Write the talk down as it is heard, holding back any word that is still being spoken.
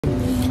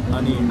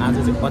अनि आज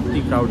चाहिँ अति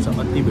क्राउड छ,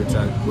 अति भिड छ।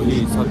 भोलि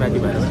सङ्क्रान्ति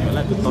भएर पनि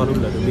होला त्यो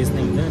तरुलहरू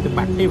बेच्ने हुँदैन, त्यो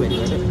बाटैभरि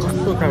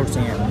कस्तो क्राउड छ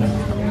यहाँ।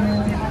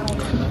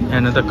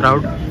 यहाँ त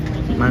क्राउड,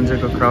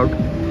 मान्छेको क्राउड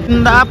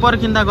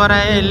पर्खिँदा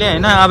गराए यसले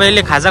होइन। अब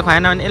यसले खाजा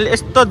खुवाएन भने यसले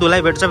यस्तो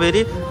धुलाइ भेट्छ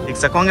फेरि। ठिक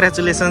छ,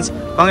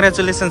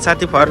 कङ्ग्रेचुलेसन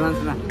साथी फर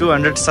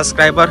 200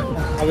 सब्सक्राइबर।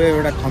 अब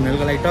एउटा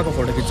थम्बनेलको लागि टक्क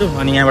फोटो खिच्छु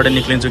अनि यहाँबाट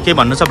निक्लिन्छु। के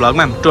भन्नु छ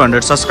भ्लगमा?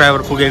 200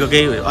 सब्सक्राइबर पुगेको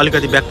केही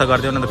अलिकति व्यक्त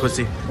गरिदेऊ न त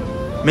खुसी।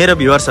 मेरो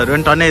भ्युवर्सहरू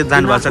पनि टन्नै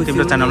जानुभएको छ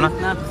तिम्रो च्यानलमा।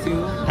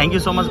 थ्याङ्क यू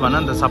सो मच भन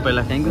नि त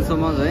सबैलाई। थ्याङ्क यू सो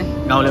मच है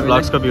गाउँले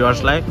भ्लग्सको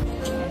भ्युवर्सलाई।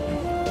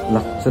 ल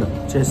सुरु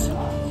चेस।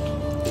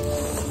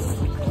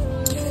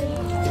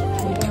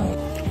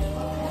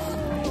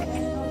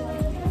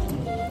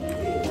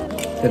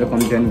 तेरो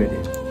कन्टेन्ट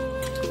भेट्यो।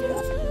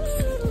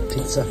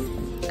 ठिक छ,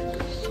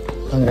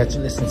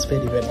 कङ्ग्रेचुलेसन्स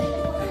फेरि फेरि।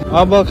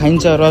 अब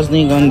खाइन्छ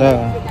रजनीगन्धा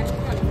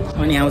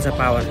अनि आउँछ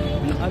पावर।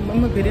 अब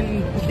म फेरि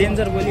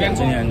डेन्जर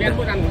बोलिहाल्छु नि अन्त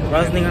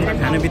रजनीगन्धा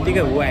खाने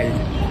बित्तिकै हो अहिले।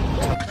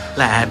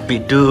 ल happy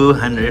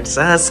 200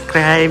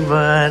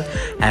 subscriber,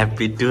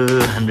 happy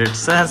 200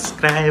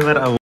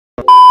 subscriber.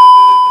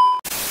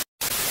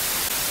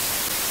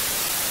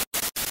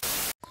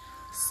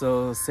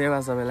 So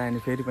सेवा सबैलाई अनि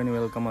फेरि पनि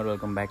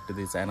welcome back to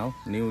the channel.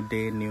 New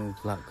day new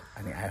vlog.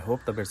 अनि आई होप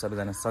तपाईँहरू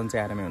सबैजना सन्चै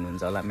आरामै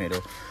हुनुहुन्छ होला। मेरो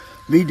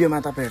भिडियोमा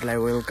तपाईँहरूलाई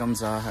वेलकम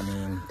छ।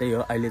 अनि त्यही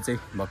हो, अहिले चाहिँ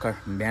भर्खर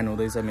बिहान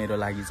हुँदैछ मेरो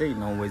लागि चाहिँ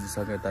 9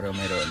 बजीसक्यो, तर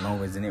मेरो 9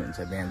 बजी नै हुन्छ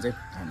बिहान चाहिँ।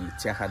 अनि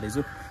चिया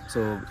खाँदैछु। सो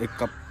 1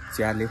 कप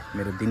चियाले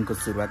मेरो दिनको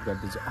सुरुवात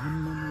गर्दैछु।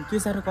 आम्मा के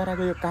साह्रो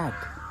कराएको यो काग,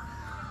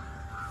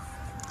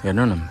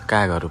 हेर्नु न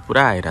कागहरू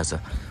पुरा आइरहेछ।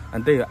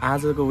 अनि त्यही हो,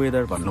 आजको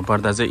वेदर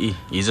भन्नुपर्दा चाहिँ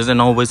हिजो चाहिँ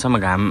 9 बजीसम्म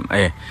घाम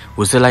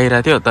हुस्से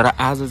लागिरहेको थियो, तर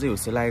आज चाहिँ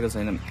हुस्से लागेको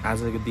छैन।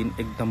 आजको दिन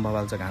एकदम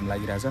बवाल छ, घाम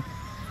लागिरहेछ।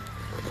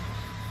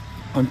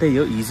 अनि त्यही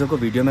हो, हिजोको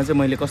भिडियोमा चाहिँ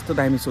मैले कस्तो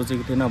दामी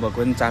सोचेको थिएँ, नभएको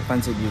पनि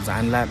 400-500 भ्युज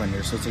हान्ला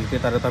भनेर सोचेको थिएँ,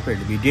 तर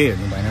तपाईँहरूले भिडियो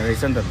हेर्नु भएन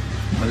रहेछ नि त।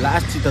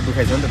 लास्ट चित्त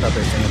दुखाइ छ नि त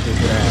तपाईँहरूसँग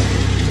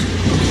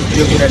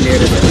त्यो कुरा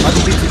लिएर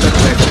अति चित्त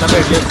दुखाइ छ।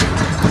 तपाईँहरूले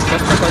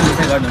कस्तो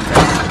कन्डिसन गर्नुहुन्छ,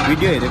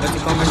 भिडियो हेरेपछि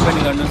कमेन्ट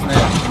पनि गर्नुहोस् न,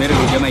 मेरो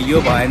भिडियोमा यो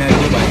भएन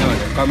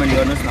भनेर कमेन्ट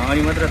गर्नुहोस् न।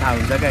 अनि मात्र थाहा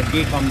हुन्छ क्या के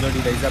कमजोरी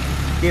रहेछ,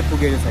 के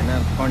पुगेको छैन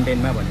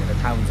कन्टेन्टमा भनेर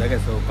थाहा हुन्छ क्या।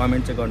 सो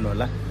कमेन्ट चाहिँ गर्नु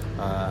होला।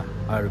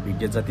 अरू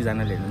भिडियो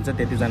जतिजनाले हेर्नुहुन्छ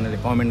त्यतिजनाले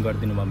कमेन्ट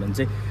गरिदिनु भयो भने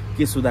चाहिँ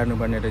के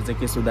सुधार्नुपर्ने रहेछ,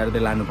 के सुधार्दै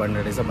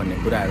लानुपर्ने रहेछ भन्ने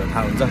कुराहरू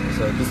थाहा हुन्छ।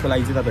 सो त्यसको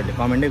लागि चाहिँ तपाईँहरूले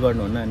कमेन्टै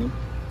गर्नुहुन्न, अनि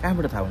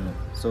कहाँबाट थाहा हुनु।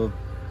 सो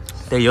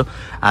त्यही हो,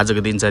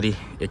 आजको दिनचरी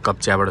 1 कप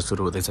चियाबाट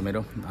सुरु हुँदैछ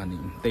मेरो। अनि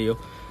त्यही हो,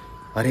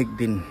 हरेक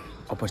दिन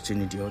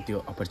अपर्च्युनिटी हो, त्यो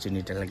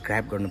अपर्च्युनिटीलाई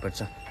ग्र्याब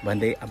गर्नुपर्छ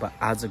भन्दै अब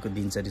आजको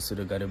दिनचरी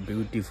सुरु गरौँ।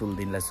 ब्युटिफुल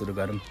दिनलाई सुरु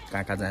गरौँ।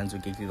 कहाँ जान्छु,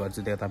 के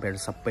गर्छु त्यो तपाईँहरू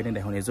सबै नै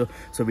देखाउनेछु।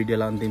 सो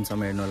भिडियोलाई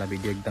अन्तिमसम्म हेर्नु होला,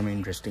 भिडियो एकदमै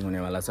इन्ट्रेस्टिङ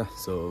हुनेवाला छ।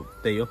 सो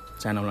त्यही हो,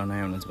 च्यानलमा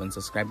नयाँ हुनुहुन्छ भने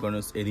सब्सक्राइब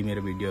गर्नुहोस्। यदि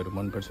मेरो भिडियोहरू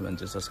मनपर्छ भने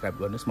चाहिँ सब्सक्राइब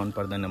गर्नुहोस्, मन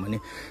पर्दैन भने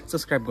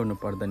सब्सक्राइब गर्नु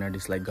पर्दैन,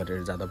 डिसलाइक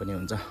गरेर जाँदा पनि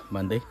हुन्छ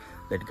भन्दै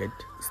लेट्स गेट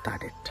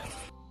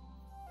स्टार्टेड।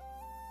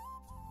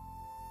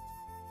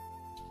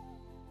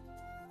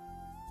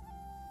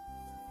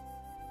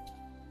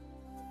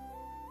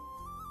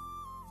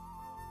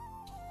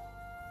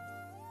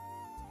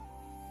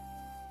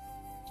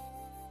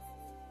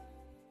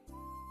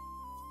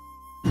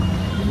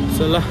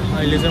 ल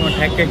अहिले चाहिँ म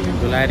ठ्याक्कै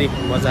धुलारी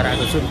बजार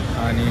आएको छु।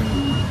 अनि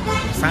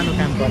सानो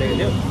काम परेको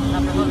थियो,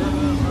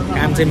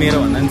 काम चाहिँ मेरो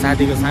भन्दा पनि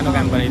साथीको सानो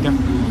काम परेको थियो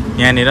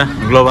यहाँनिर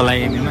ग्लोबल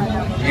आइएमएमा।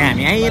 यहाँ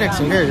हामी आइरहेको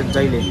छौँ क्या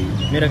जहिले।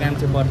 मेरो काम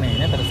चाहिँ पर्ने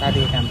होइन, तर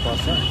साथीको काम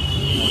पर्छ,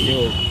 त्यो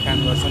काम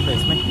गर्छ नि त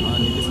यसमै।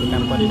 अनि त्यसको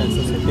काम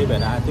परिरहेको छ, त्यही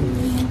भएर आएको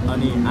थियौँ।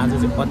 अनि आज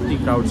चाहिँ अति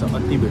क्राउड छ,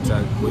 अति भिड छ।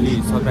 भोलि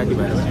सङ्क्रान्ति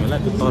भएर पनि होला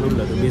त्यो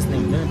तरुलहरू बेच्ने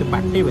हुँदैन, त्यो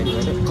बाटैभरि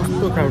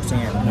कस्तो क्राउड छ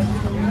यहाँ।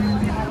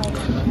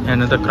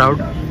 यहाँ त क्राउड,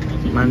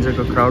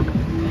 मान्छेको क्राउड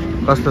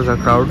कस्तो छ,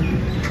 क्राउड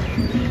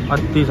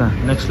अति छ,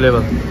 नेक्स्ट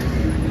लेभल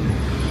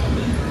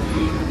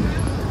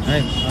है।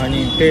 अनि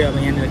त्यही अब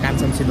यहाँनिर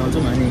कामसाम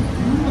सिधाउँछौँ। अनि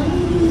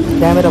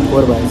क्यामेरा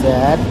 4 भएछ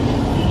यार,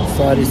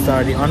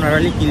 सरी अनुहार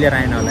अलिक क्लियर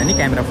आएन होला नि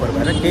क्यामेरा 4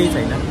 भएर। केही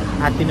छैन,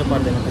 आत्तिनु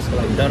पर्दैन, त्यसको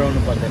लागि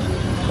डराउनु पर्दैन।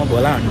 म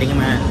भोला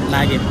हन्टिङमा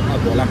लागेँ, अब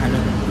भोला खानु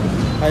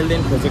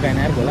कहिलेदेखि खोजेको होइन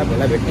यार।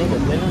 भोला भेट्नै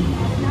भेट्दैन,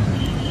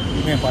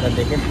 यहाँ पर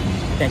देखेँ,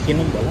 त्यहाँ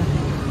किनौँ भोला।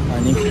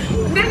 अनि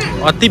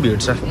अति भिड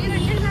छ।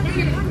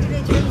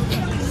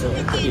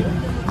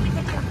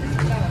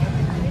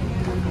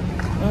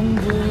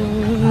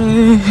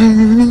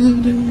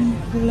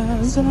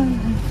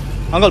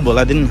 अङ्कल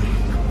भोला दिनु।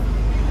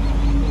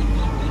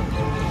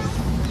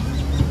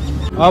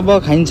 अब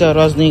खाइन्छ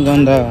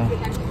रजनीगन्धा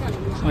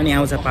अनि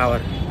आउँछ पावर।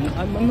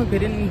 अब म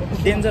फेरि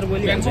डेन्जर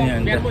बोलिहाल्छु नि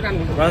अन्त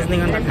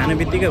रजनीगन्धा खाने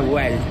बित्तिकै हो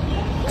अहिले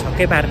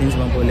छक्कै पारिदिन्छु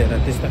म बोलेर,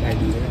 त्यस्तो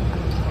खाइदिन्छु।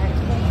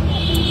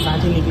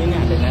 साथी निक्लिनै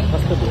हाल्दैन,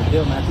 कस्तो भिड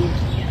थियो माथि,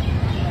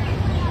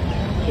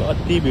 त्यो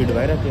अति भिड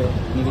भएर त्यो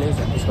निक्लेको छ,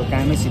 त्यसको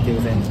कामै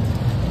सिद्धेको छैन।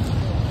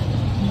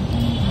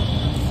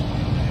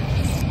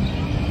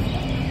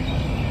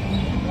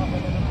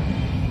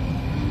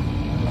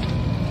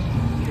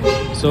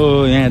 सो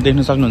यहाँ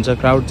देख्न सक्नुहुन्छ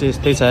क्राउड चाहिँ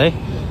यस्तै छ है।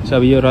 सो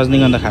अब यो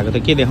रजनीगन्धा खाएको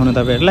त के देखाउनु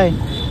तपाईँहरूलाई।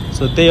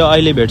 सो त्यही हो,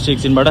 अहिले भेट्छु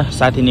एकछिनबाट,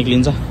 साथी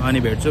निक्लिन्छ अनि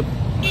भेट्छु।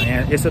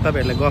 यहाँ यसो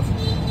तपाईँहरूलाई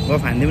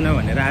गफ हान्दिउँ न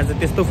भनेर आज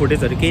त्यस्तो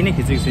फुटेजहरू केही नै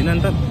खिचेको छुइनँ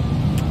नि त।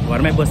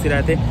 घरमै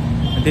बसिरहेको थिएँ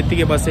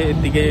त्यत्तिकै बसेँ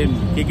यत्तिकै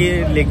के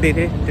लेख्दै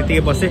थिएँ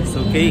त्यत्तिकै बसेँ सो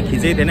केही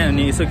खिचै थिएन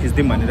अनि यसो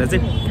खिचिदिउँ भनेर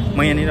चाहिँ म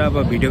यहाँनिर अब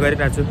भिडियो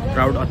गरिरहेको छु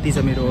क्राउड अति छ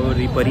मेरो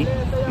वरिपरि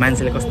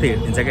मान्छेले कस्तो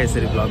हेरिदिन्छ क्या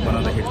यसरी भ्लग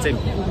बनाउँदाखेरि चाहिँ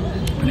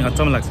अनि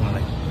अचम्म लाग्छ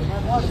मलाई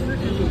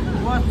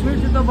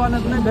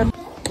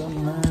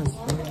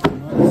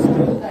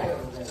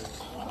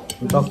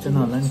डक्टर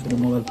नहोला नि फेरि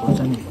मोबाइल फोन छ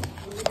नि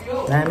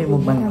दामी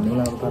मुखबाङ हाल्नु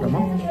होला अब तर म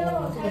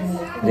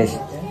रेस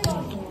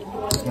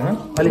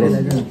अलिक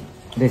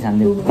रेस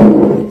हान्दिउँ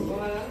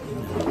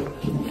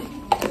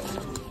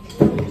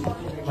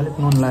अलिक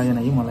नुन लागेन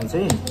कि मलाई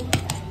चाहिँ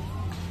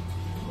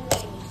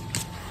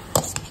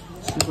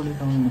सिकुडी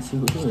टाउनमा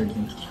सिकुडी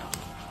हेरिदिन्छु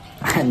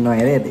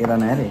नहेरे यता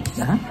नहेरे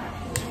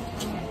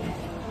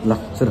ल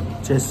सुरु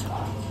चेस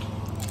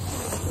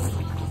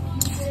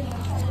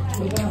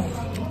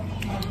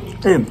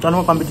ए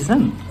तनमा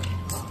कम्पिटिसन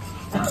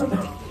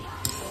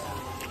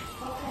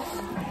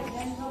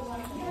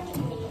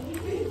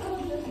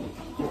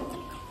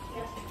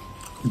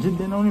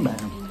जित्दैनौ नि भाइ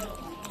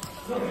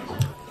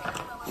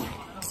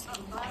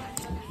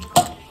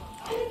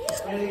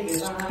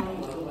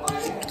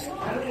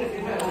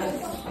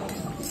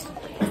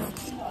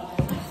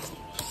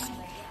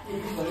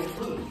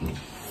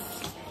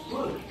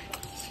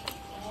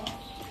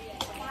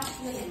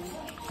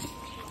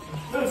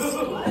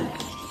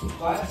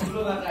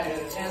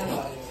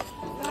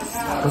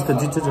कस्तो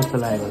जित्छ जस्तो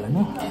लाग्यो होला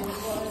नि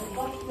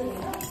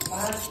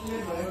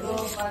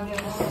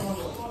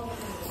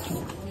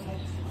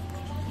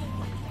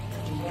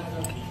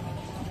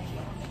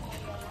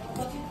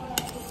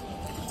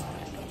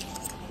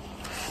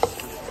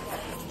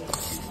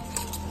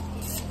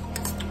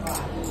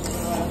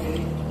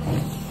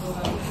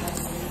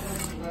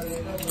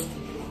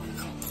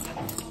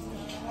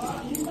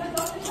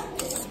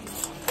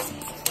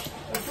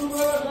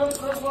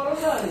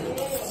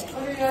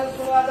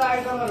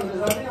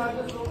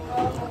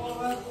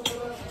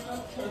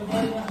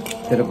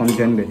तेरो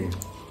कम्प्लेन भेटेँ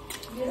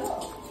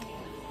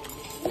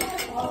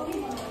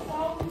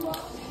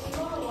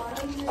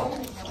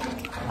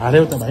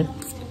हार्यौ त भाइ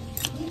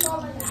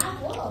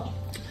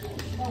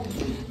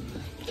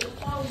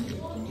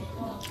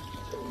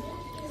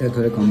तेरो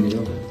थोरै कम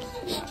दियो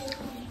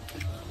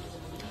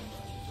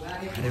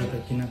हार्यौ त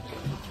किन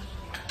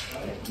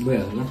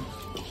भइहाल्छ ल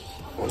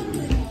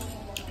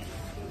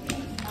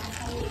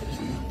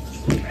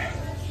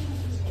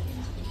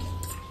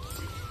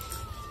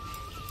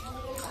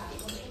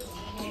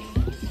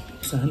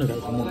सानो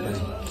खालको मुखबाङ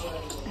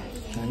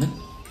होइन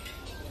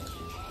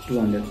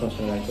 200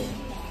 सब्सक्राइबरको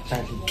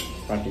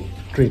पार्टी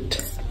ट्रिट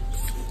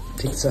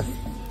ठिक छ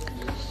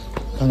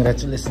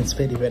कङ्ग्रेचुलेसन्स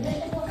फेरि पनि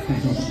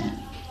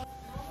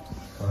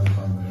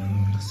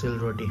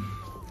सेलरोटी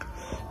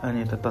अनि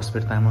यता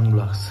तस्बिर तामाङ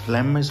ब्लग्स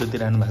ल्याम्पमै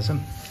सुतिरहनु भएको छ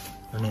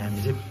अनि हामी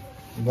चाहिँ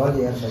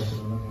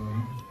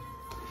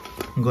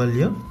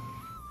गलियो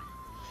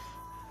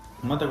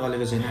म त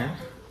गलेको छैन है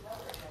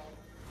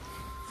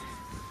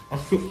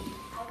अस्ति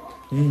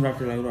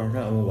राति लागिरहेको छ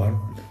अब घर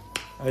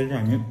अहिले चाहिँ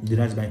हामी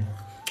धिराज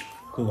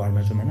भाइको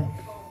घरमा छौँ होइन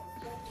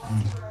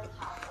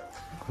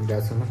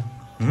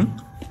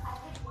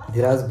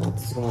धिराज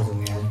भतिजकोमा छौँ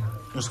यहाँ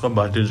उसको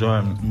भतिजो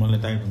मलाई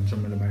ताइ हुन्छ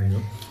मेरो भाइ हो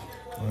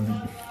अनि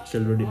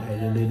सेलरोटी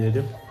भाइले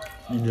ल्याइदियो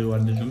इन्जोय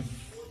गर्दैछौँ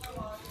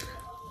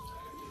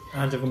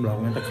आजको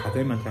भ्लगमा त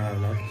खाएकै मात्र आयो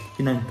होला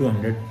किनभने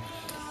 200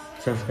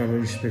 सब्सक्राइबर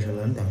स्पेसल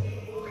हो नि त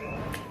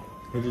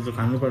यति चाहिँ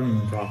खानुपर्ने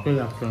हुन्छ हक्कै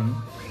लाग्छ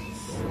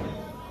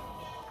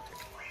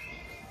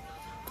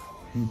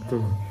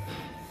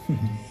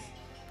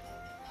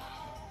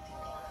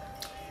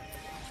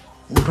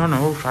उठ न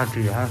हौ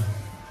साथी यार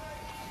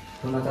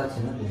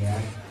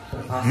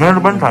मेरो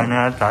पनि छैन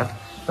यार चार्ज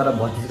तर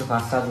भतिजको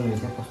फास्ट चार्जिङ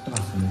रहेछ कस्तो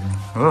फास्ट हुन्छ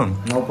हो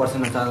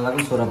 9% चार्ज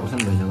लाग्यो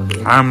 16% भइसक्यो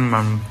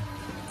आम्माम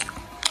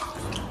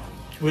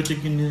उयो चाहिँ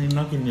किन्दिनँ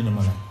नकिन्दिनँ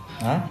मलाई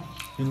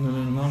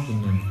किन्दिनँ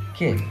नकिन्दिनँ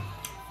के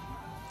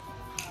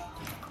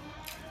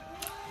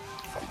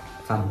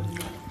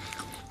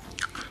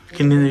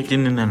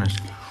किन्दिनँ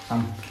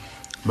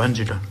भन्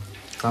छिटो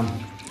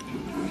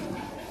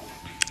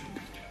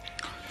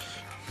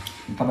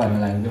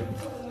तपाईँहरूलाई लाग्यो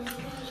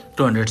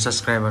 200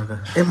 सब्सक्राइबरको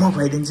ए म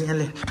खुवाइदिन्छु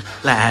यहाँले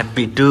ल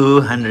ह्याप्पी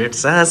 200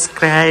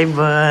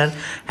 सब्सक्राइबर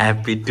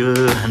ह्याप्पी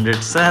 200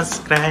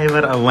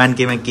 सब्सक्राइबर अब 1K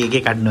मा के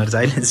काट्नुपर्छ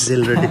अहिले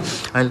सेलरोटी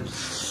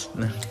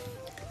अहिले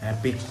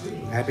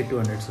ह्याप्पी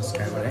 200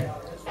 सब्सक्राइबर है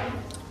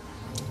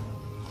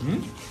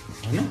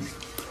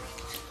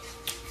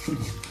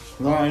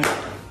होइन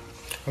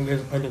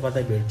अहिले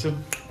कतै भेट्छु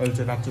अहिले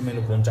चाहिँ राख्छु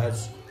मेरो फोन चार्ज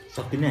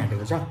सकिन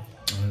आँटेको छ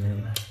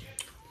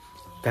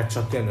चार्ज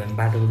सकिहाल्यो भने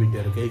बाटोको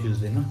भिडियोहरू केही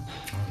खिच्दैन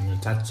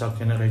चार्ज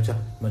सकिएन रहेछ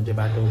भने चाहिँ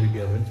बाटोको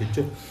भिडियोहरू पनि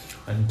खिच्छु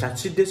अनि चार्ज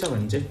सिद्धै छ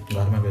भने चाहिँ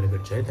घरमा गएर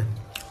भेट्छु है त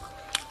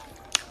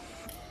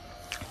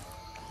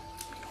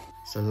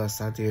सल्लाह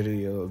साथीहरू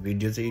यो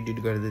भिडियो चाहिँ एडिट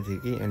गर्दै थिएँ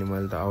कि अनि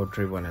मैले त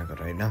आउटरै बनाएको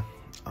रहेन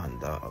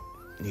अन्त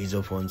हिजो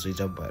फोन स्विच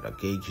अफ भएर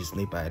केही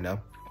खिच्नै पाएन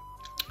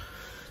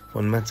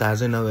फोनमा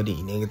चार्जै नगरी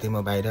हिँडेको थिएँ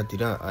म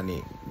बाहिरतिर अनि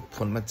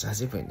फोनमा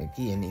चार्जै भएन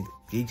कि अनि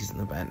केही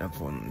खिच्नु पाएन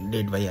फोन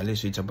डेड भइहाल्यो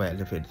स्विच अफ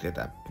भइहाल्यो फेरि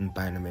त्यता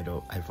पाएन मेरो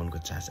आइफोनको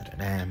चार्जर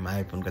ऱ्याम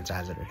आइफोनको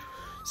चार्जर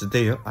सो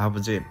त्यही हो अब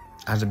चाहिँ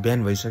आज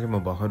बिहान भइसक्यो म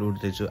भर्खर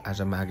उठ्दैछु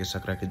आज माघे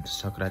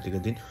सङ्क्रान्तिको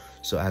दिन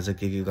सो आज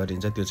के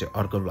गरिन्छ त्यो चाहिँ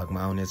अर्को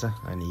भ्लगमा आउनेछ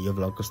अनि यो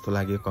भ्लग कस्तो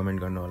लाग्यो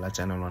कमेन्ट गर्नु होला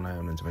च्यानलमा नयाँ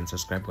हुनुहुन्छ भने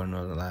सब्सक्राइब गर्नु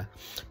होला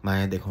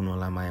माया देखाउनु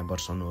होला माया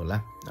बर्साउनु होला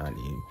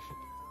अनि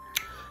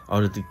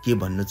अरू त के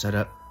भन्नु छ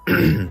र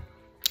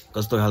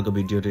कस्तो खालको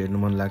भिडियोहरू हेर्नु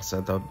मन लाग्छ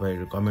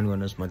तपाईँहरू कमेन्ट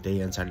गर्नुहोस् म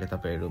त्यही अनुसारले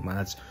तपाईँहरूमा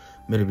आज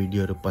मेरो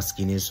भिडियोहरू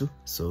पस्किनेछु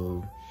सो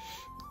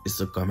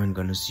यसो कमेन्ट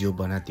गर्नुहोस् यो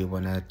बना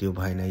त्यो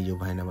भएन यो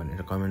भएन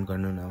भनेर कमेन्ट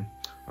गर्नु न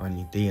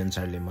अनि त्यही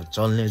अनुसारले म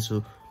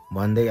चल्नेछु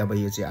भन्दै अब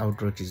यो चाहिँ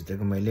आउट्रो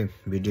खिच्दिएको मैले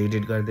भिडियो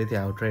एडिट गर्दै थिएँ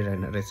आउट्रै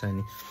रहेन रहेछ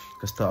अनि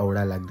कस्तो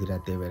औडा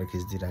लाग्दिरहेको त्यही भएर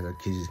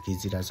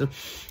खिचिरहेको छु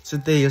सो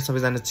त्यही हो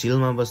सबैजना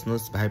चिलमा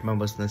बस्नुहोस् भाइबमा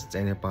बस्नुहोस्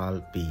जय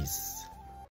नेपाल पिस